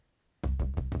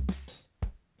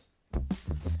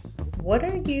What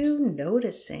are you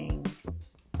noticing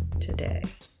today?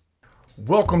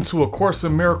 Welcome to A Course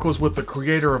in Miracles with the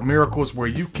Creator of Miracles, where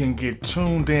you can get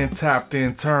tuned in, tapped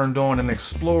in, turned on, and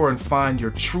explore and find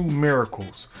your true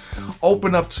miracles.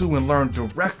 Open up to and learn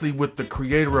directly with the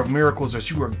Creator of Miracles as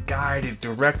you are guided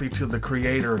directly to the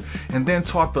Creator and then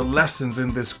taught the lessons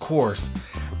in this course,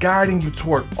 guiding you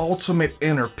toward ultimate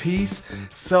inner peace,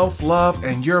 self-love,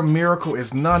 and your miracle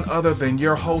is none other than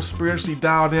your host, spiritually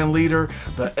dialed in leader,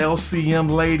 the LCM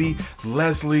lady,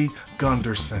 Leslie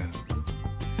Gunderson.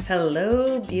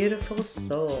 Hello, beautiful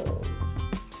souls.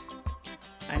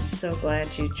 I'm so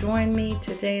glad you joined me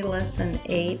today, lesson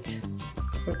 8.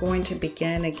 We're going to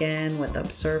begin again with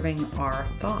observing our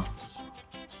thoughts.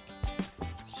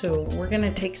 So we're going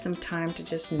to take some time to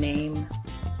just name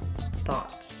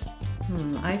thoughts.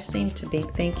 I seem to be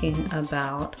thinking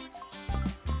about,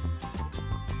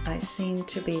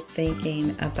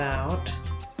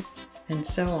 and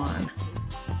so on.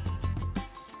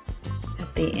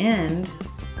 At the end,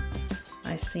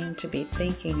 I seem to be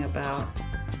thinking about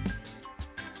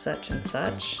such and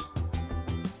such.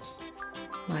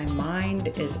 My mind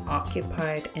is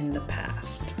occupied in the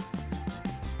past.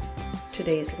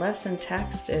 Today's lesson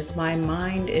text is, my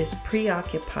mind is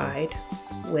preoccupied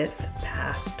with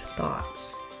past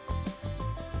thoughts.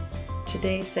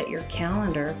 Today, set your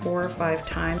calendar 4 or 5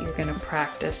 times. You're going to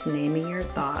practice naming your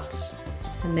thoughts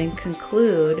and then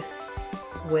conclude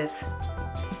with,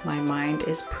 my mind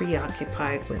is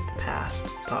preoccupied with past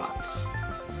thoughts.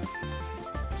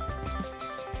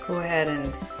 Go ahead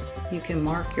and you can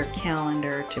mark your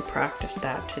calendar to practice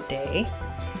that today.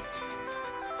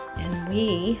 And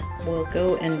we will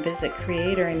go and visit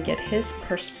Creator and get his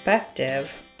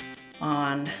perspective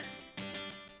on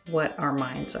what our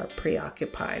minds are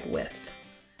preoccupied with.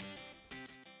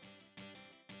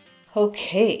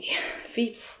 Okay,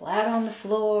 feet flat on the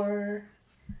floor.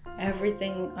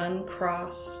 Everything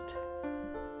uncrossed.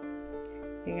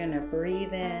 You're going to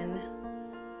breathe in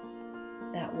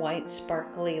that white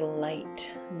sparkly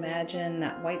light. Imagine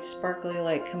that white sparkly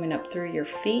light coming up through your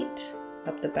feet,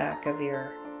 up the back of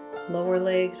your lower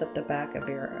legs, up the back of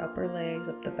your upper legs,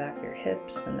 up the back of your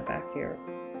hips, and the back of your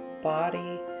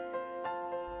body,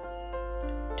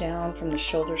 down from the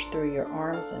shoulders through your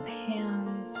arms and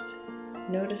hands.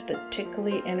 Notice the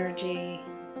tickly energy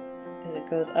as it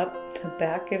goes up the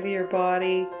back of your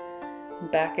body,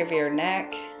 back of your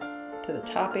neck, to the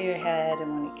top of your head.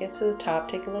 And when it gets to the top,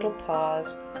 take a little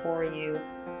pause before you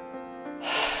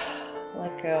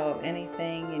let go of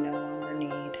anything you no longer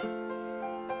need.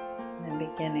 And then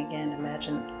begin again.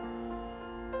 Imagine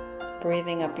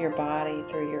breathing up your body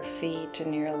through your feet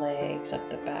and your legs, up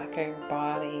the back of your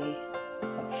body,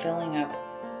 filling up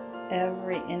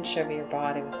every inch of your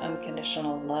body with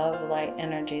unconditional love, light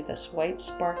energy, this white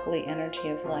sparkly energy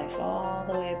of life, all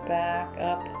the way back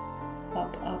up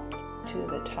to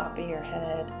the top of your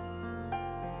head.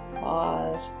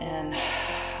 Pause and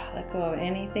let go of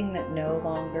anything that no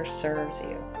longer serves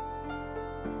you.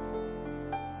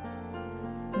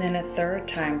 And then a third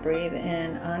time, breathe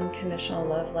in unconditional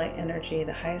love, light energy,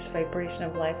 the highest vibration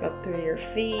of life up through your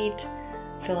feet,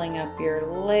 filling up your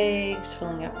legs,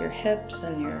 filling up your hips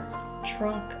and your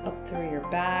trunk, up through your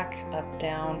back, up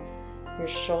down your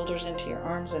shoulders into your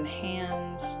arms and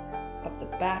hands, up the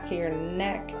back of your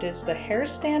neck. Does the hair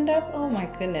stand up? Oh my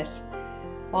goodness.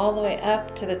 All the way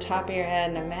up to the top of your head,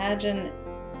 and imagine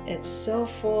it's so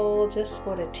full, just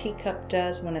what a teacup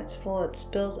does when it's full. It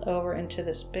spills over into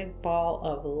this big ball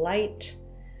of light.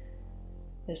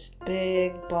 This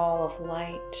big ball of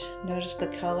light. Notice the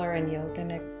color, and you're going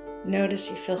to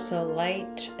notice you feel so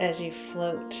light as you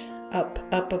float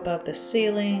up above the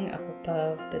ceiling, up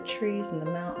above the trees and the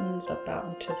mountains, up out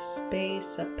into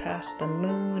space, up past the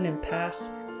moon and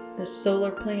past the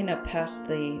solar plane, up past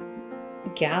the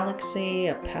galaxy,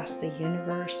 up past the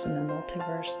universe and the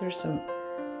multiverse. There's some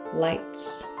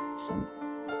lights, some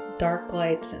dark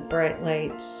lights and bright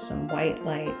lights, some white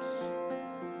lights,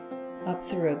 up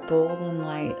through a golden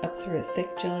light, up through a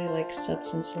thick jelly-like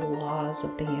substance, the laws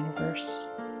of the universe,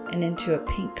 and into a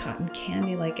pink cotton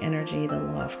candy-like energy, the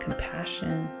law of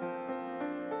compassion.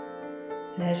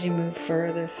 And as you move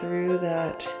further through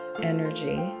that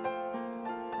energy,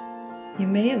 you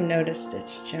may have noticed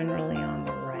it's generally on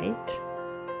the right.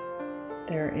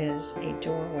 There is a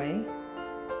doorway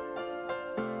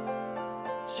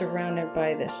surrounded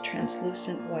by this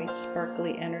translucent white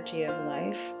sparkly energy of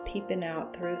life peeping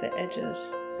out through the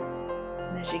edges.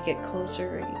 And as you get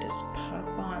closer, you just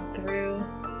pop on through,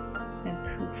 and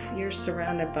poof, you're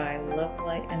surrounded by love,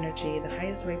 light energy, the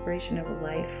highest vibration of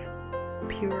life,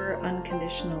 pure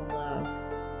unconditional love.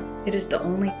 It is the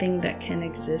only thing that can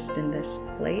exist in this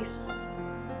place,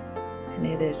 and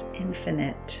it is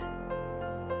infinite.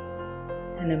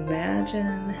 And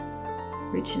imagine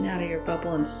reaching out of your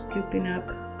bubble and scooping up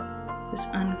this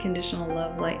unconditional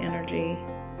love, light energy,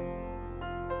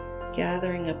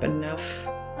 gathering up enough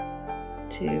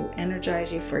to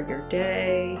energize you for your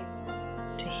day,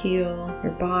 to heal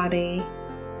your body.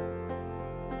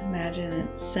 Imagine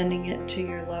it, sending it to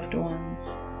your loved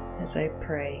ones as I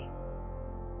pray.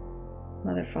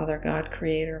 Mother, Father, God,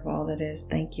 Creator of all that is,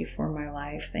 thank you for my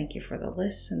life. Thank you for the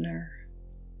listener.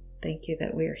 Thank you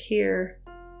that we are here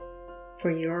for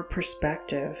your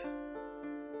perspective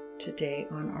today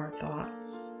on our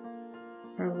thoughts.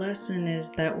 Our lesson is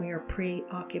that we are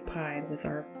preoccupied with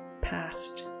our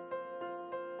past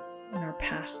and our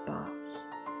past thoughts.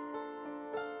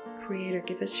 Creator,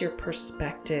 give us your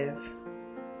perspective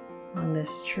on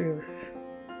this truth.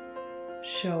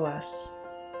 Show us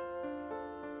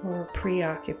where we're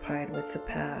preoccupied with the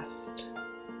past.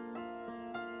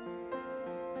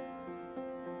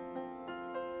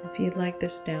 If you'd like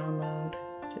this download,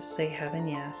 just say heaven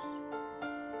yes.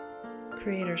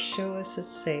 Creator, show us it's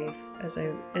safe, as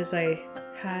I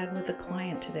had with a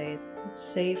client today. It's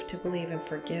safe to believe in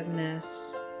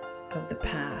forgiveness of the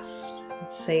past.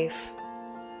 It's safe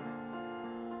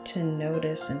to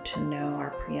notice and to know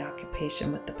our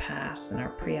preoccupation with the past and our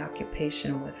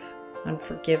preoccupation with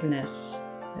unforgiveness.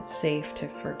 It's safe to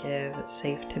forgive. It's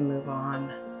safe to move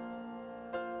on.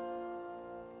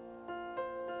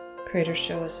 Creator,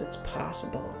 show us it's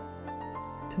possible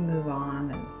to move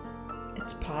on, and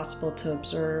it's possible to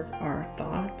observe our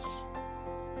thoughts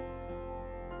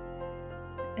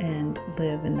and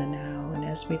live in the now. And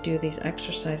as we do these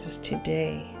exercises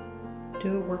today,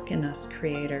 do a work in us,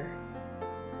 Creator,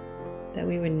 that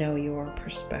we would know your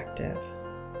perspective,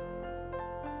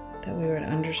 that we would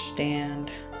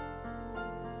understand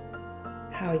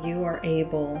how you are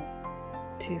able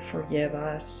to forgive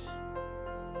us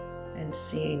and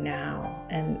see now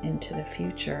and into the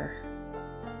future.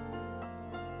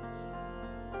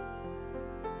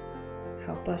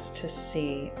 Help us to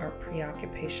see our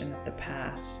preoccupation with the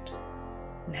past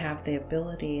and have the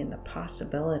ability and the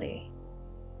possibility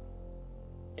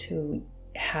to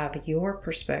have your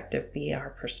perspective be our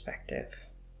perspective.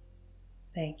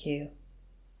 Thank you.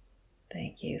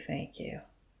 Thank you. Thank you.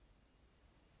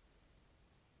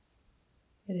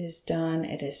 It is done.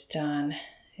 It is done.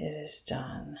 It is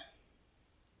done.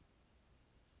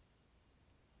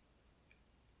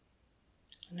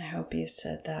 And I hope you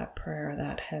said that prayer,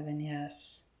 that heaven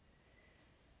yes.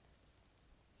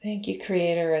 Thank you,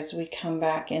 Creator, as we come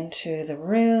back into the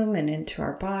room and into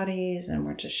our bodies, and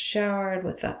we're just showered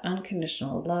with that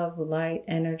unconditional love, light,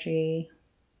 energy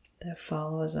that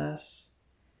follows us.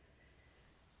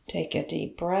 Take a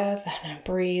deep breath and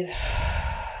breathe,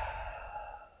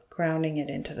 grounding it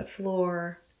into the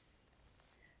floor.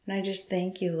 And I just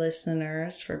thank you,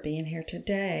 listeners, for being here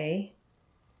today.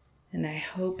 And I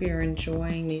hope you're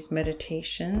enjoying these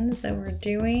meditations that we're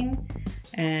doing,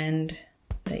 and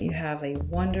that you have a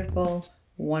wonderful,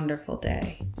 wonderful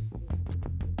day.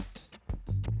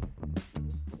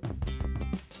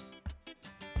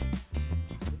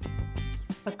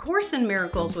 A Course in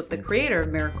Miracles with the Creator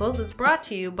of Miracles is brought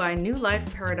to you by New Life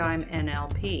Paradigm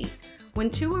NLP. When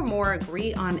two or more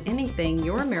agree on anything,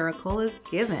 your miracle is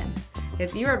given.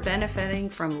 If you are benefiting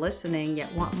from listening yet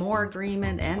want more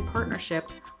agreement and partnership,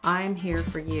 I'm here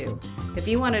for you. If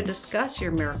you want to discuss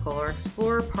your miracle or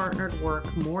explore partnered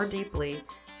work more deeply,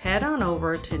 head on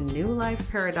over to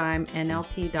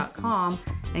newlifeparadigmnlp.com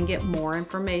and get more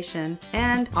information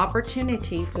and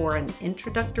opportunity for an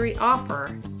introductory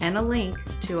offer and a link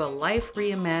to a Life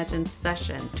Reimagined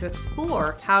session to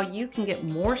explore how you can get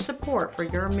more support for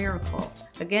your miracle.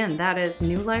 Again, that is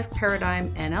New Life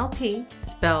Paradigm NLP,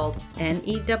 spelled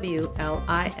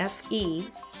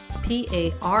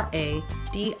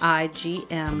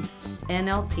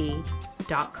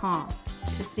NEWLIFEParadigmNLP.com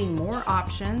to see more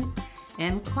options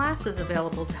and classes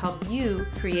available to help you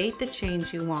create the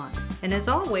change you want. And as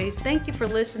always, thank you for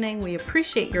listening. We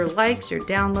appreciate your likes, your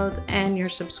downloads, and your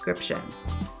subscription.